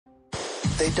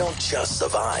they don't just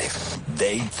survive,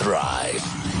 they thrive.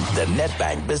 The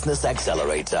Nedbank Business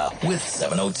Accelerator with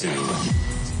 702.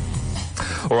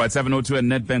 All right, 702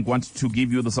 and Nedbank want to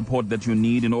give you the support that you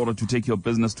need in order to take your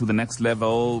business to the next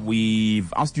level.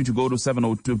 We've asked you to go to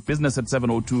 702, business at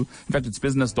 702. In fact, it's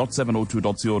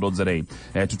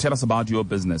business.702.co.za to tell us about your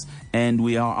business. And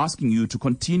we are asking you to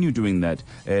continue doing that.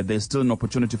 There's still an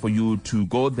opportunity for you to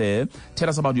go there, tell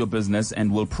us about your business,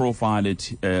 and we'll profile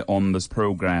it on this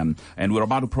program. And we're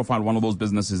about to profile one of those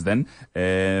businesses then.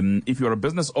 If you're a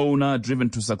business owner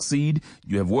driven to succeed,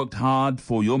 you have worked hard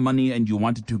for your money and you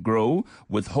want it to grow,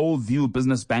 with Whole View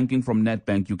Business Banking from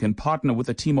Nedbank, you can partner with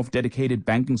a team of dedicated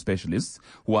banking specialists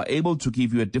who are able to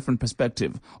give you a different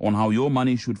perspective on how your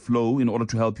money should flow in order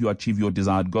to help you achieve your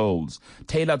desired goals.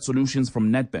 Tailored solutions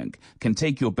from Nedbank can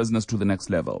take your business to the next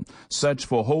level. Search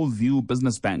for Whole View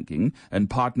Business Banking and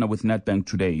partner with Nedbank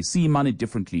today. See money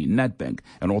differently. Nedbank,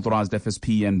 an authorized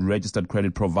FSP and registered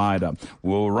credit provider.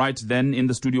 Well, right then in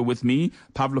the studio with me,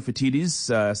 Pavlo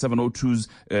Fetidis, 702's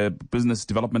business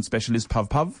development specialist.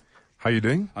 Pav. How are you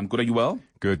doing? I'm good. Are you well?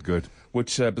 Good.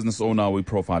 Which business owner are we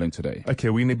profiling today?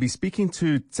 Okay, we're going to be speaking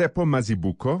to Tshepo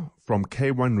Mazibuko from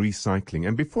K1 Recycling.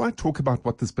 And before I talk about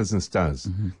what this business does,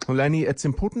 Olani, it's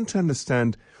important to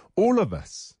understand all of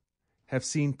us have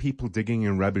seen people digging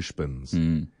in rubbish bins,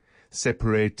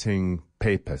 separating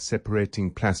paper, separating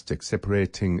plastic,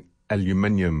 separating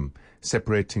aluminium,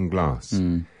 separating glass.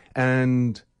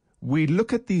 And we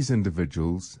look at these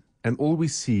individuals and all we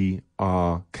see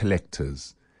are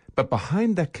collectors. But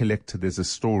behind that collector, there's a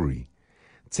story.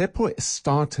 Tshepo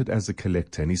started as a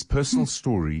collector, and his personal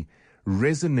story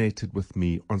resonated with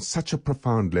me on such a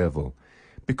profound level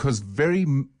because very,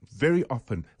 very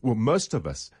often, well, most of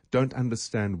us don't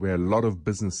understand where a lot of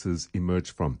businesses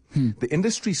emerge from. The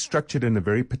industry is structured in a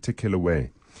very particular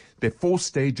way. There are 4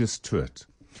 stages to it.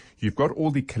 You've got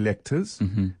all the collectors.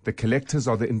 The collectors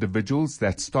are the individuals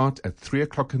that start at 3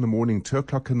 o'clock in the morning, 2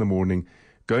 o'clock in the morning,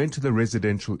 go into the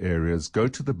residential areas, go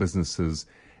to the businesses,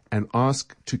 and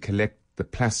ask to collect the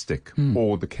plastic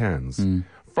or the cans.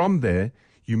 From there,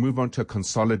 you move on to a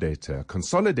consolidator. A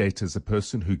consolidator is a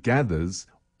person who gathers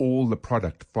all the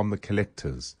product from the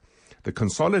collectors. The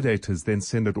consolidators then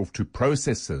send it off to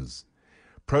processors.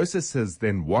 Processors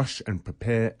then wash and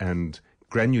prepare and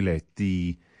granulate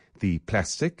the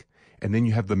plastic, and then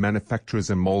you have the manufacturers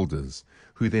and molders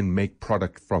who then make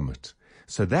product from it.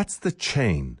 So that's the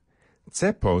chain.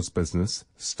 Tshepo's business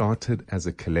started as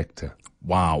a collector.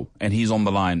 Wow. And he's on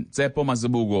the line. Tshepo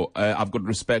Mazibuko, I've got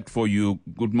respect for you.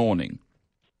 Good morning.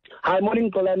 Hi,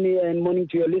 morning, Kolani, and morning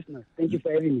to your listeners. Thank you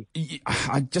for having me.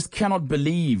 I just cannot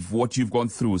believe what you've gone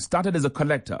through. Started as a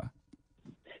collector.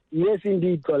 Yes,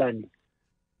 indeed, Kolani.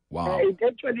 Wow. It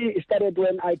actually started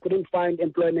when I couldn't find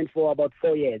employment for about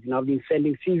 4 years. I've been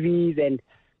sending CVs, and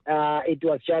it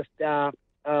was just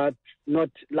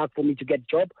not luck for me to get a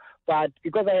job. But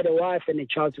because I had a wife and a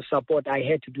child to support, I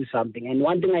had to do something. And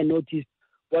one thing I noticed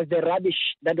was the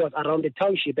rubbish that was around the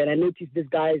township. And I noticed these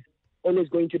guys always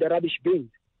going to the rubbish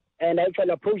bins. And I actually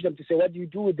approached them to say, what do you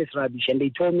do with this rubbish? And they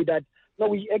told me that, no,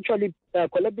 we actually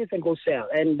collect this and go sell.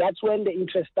 And that's when the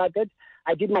interest started.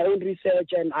 I did my own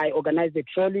research and I organized a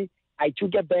trolley. I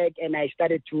took it back and I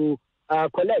started to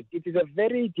collect. It is a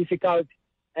very difficult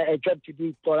job to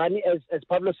do, Kolani. As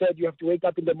Pablo said, you have to wake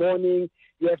up in the morning,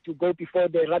 you have to go before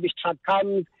the rubbish truck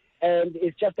comes, and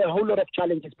it's just a whole lot of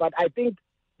challenges. But I think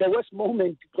the worst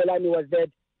moment, Kolani, was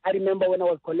that I remember when I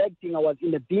was collecting, I was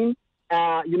in the bin,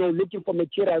 looking for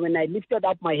material. When I lifted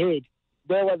up my head,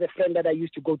 there was a friend that I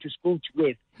used to go to school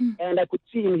with, and I could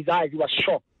see in his eyes, he was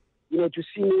shocked, to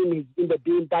see me in the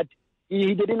bin, but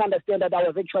he didn't understand that I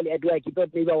was actually at work. He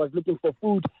thought maybe I was looking for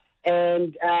food.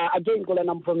 And again, Colin,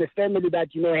 I'm from a family that,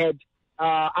 had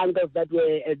uncles that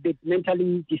were a bit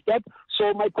mentally disturbed.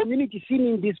 So my community,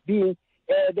 seeing this being,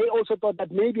 they also thought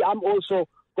that maybe I'm also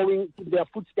going to their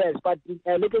footsteps. But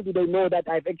little did they know that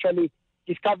I've actually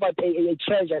discovered a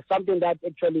treasure, something that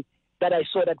I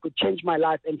saw that could change my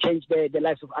life and change the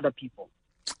lives of other people.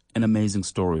 An amazing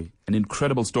story, an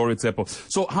incredible story, Tshepo.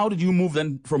 So how did you move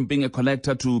then from being a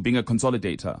collector to being a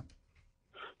consolidator?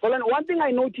 Well, one thing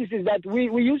I noticed is that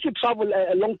we used to travel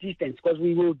a long distance because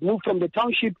we would move from the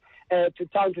township to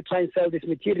town to try and sell this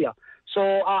material. So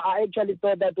I actually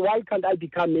thought that why can't I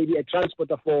become maybe a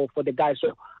transporter for the guys?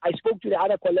 So I spoke to the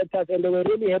other collectors and they were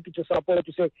really happy to support,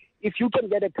 to say, if you can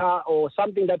get a car or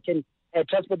something that can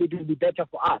transport it, will be better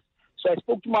for us. So I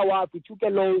spoke to my wife, we took a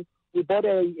loan, we bought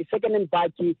a second-hand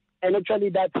bike, and actually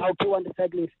that's how K1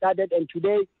 Recycling started. And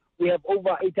today we have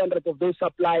over 800 of those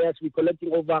suppliers. We're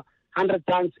collecting over 100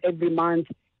 tons every month,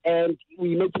 and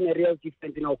we're making a real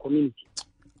difference in our community.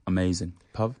 Amazing.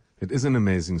 Pav? It is an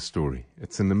amazing story.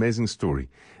 It's an amazing story.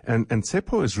 And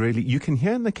Tshepo is really, you can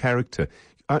hear in the character.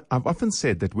 I've often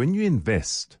said that when you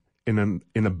invest in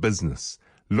a business,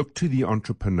 look to the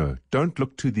entrepreneur. Don't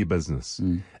look to the business.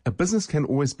 A business can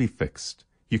always be fixed.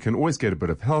 You can always get a bit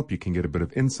of help. You can get a bit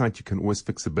of insight. You can always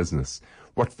fix a business.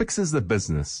 What fixes the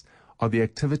business are the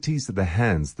activities of the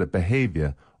hands, the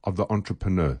behavior of the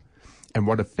entrepreneur. And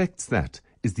what affects that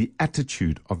is the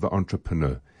attitude of the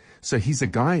entrepreneur. So he's a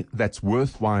guy that's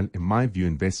worthwhile, in my view,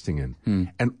 investing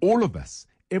in. And all of us,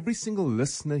 every single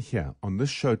listener here on this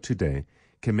show today,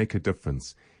 can make a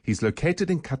difference. He's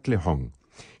located in Katlehong.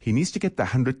 He needs to get the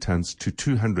 100 tons to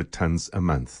 200 tons a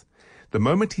month. The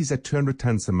moment he's at 200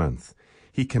 tons a month,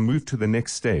 he can move to the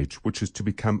next stage, which is to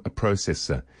become a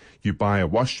processor. You buy a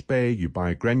wash bay, you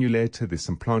buy a granulator, there's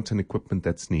some plant and equipment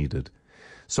that's needed.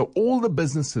 So all the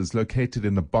businesses located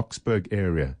in the Boksburg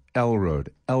area, Elroad,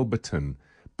 Alberton,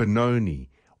 Benoni,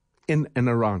 in and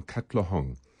around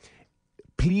Katlehong,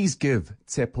 please give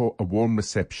Tshepo a warm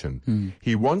reception.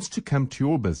 He wants to come to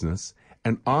your business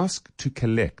and ask to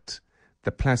collect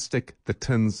the plastic, the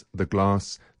tins, the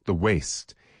glass, the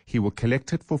waste. He will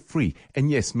collect it for free.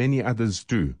 And yes, many others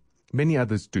do. Many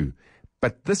others do.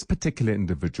 But this particular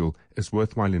individual is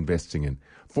worthwhile investing in.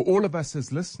 For all of us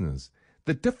as listeners,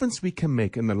 the difference we can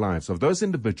make in the lives of those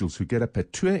individuals who get up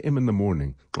at 2 a.m. in the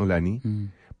morning, Olani,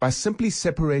 by simply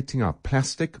separating out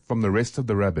plastic from the rest of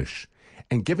the rubbish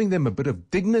and giving them a bit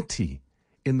of dignity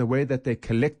in the way that they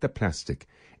collect the plastic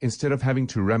instead of having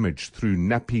to rummage through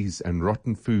nappies and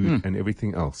rotten food and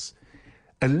everything else.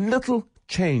 A little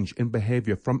change in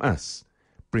behavior from us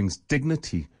brings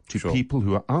dignity to people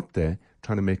who are out there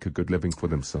trying to make a good living for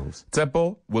themselves.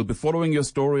 Tshepo, we'll be following your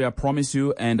story, I promise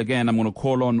you. And again, I'm going to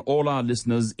call on all our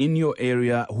listeners in your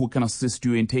area who can assist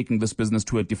you in taking this business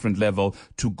to a different level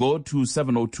to go to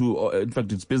 702, or in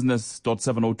fact, it's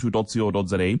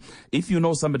business.702.co.za. If you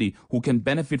know somebody who can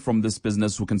benefit from this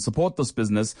business, who can support this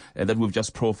business that we've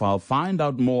just profiled, find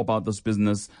out more about this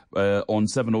business on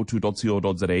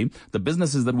 702.co.za. The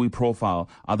businesses that we profile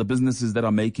are the businesses that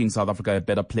are making South Africa a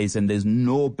better place, and there's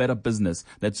no better business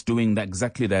that's doing that,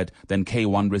 exactly that, than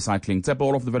K1 Recycling. Tshepo,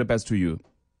 all of the very best to you.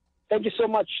 Thank you so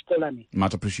much, Tolani.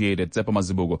 Much appreciated. Tshepo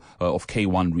Mazibuko of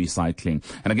K1 Recycling.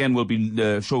 And again, we'll be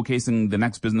showcasing the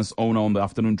next business owner on the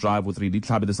afternoon drive with Ridi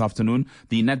Tlabe this afternoon.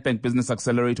 The Nedbank Business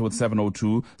Accelerator with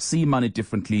 702. See money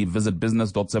differently. Visit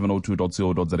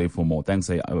business.702.co.za for more.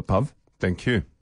 Thanks, Pav. Thank you.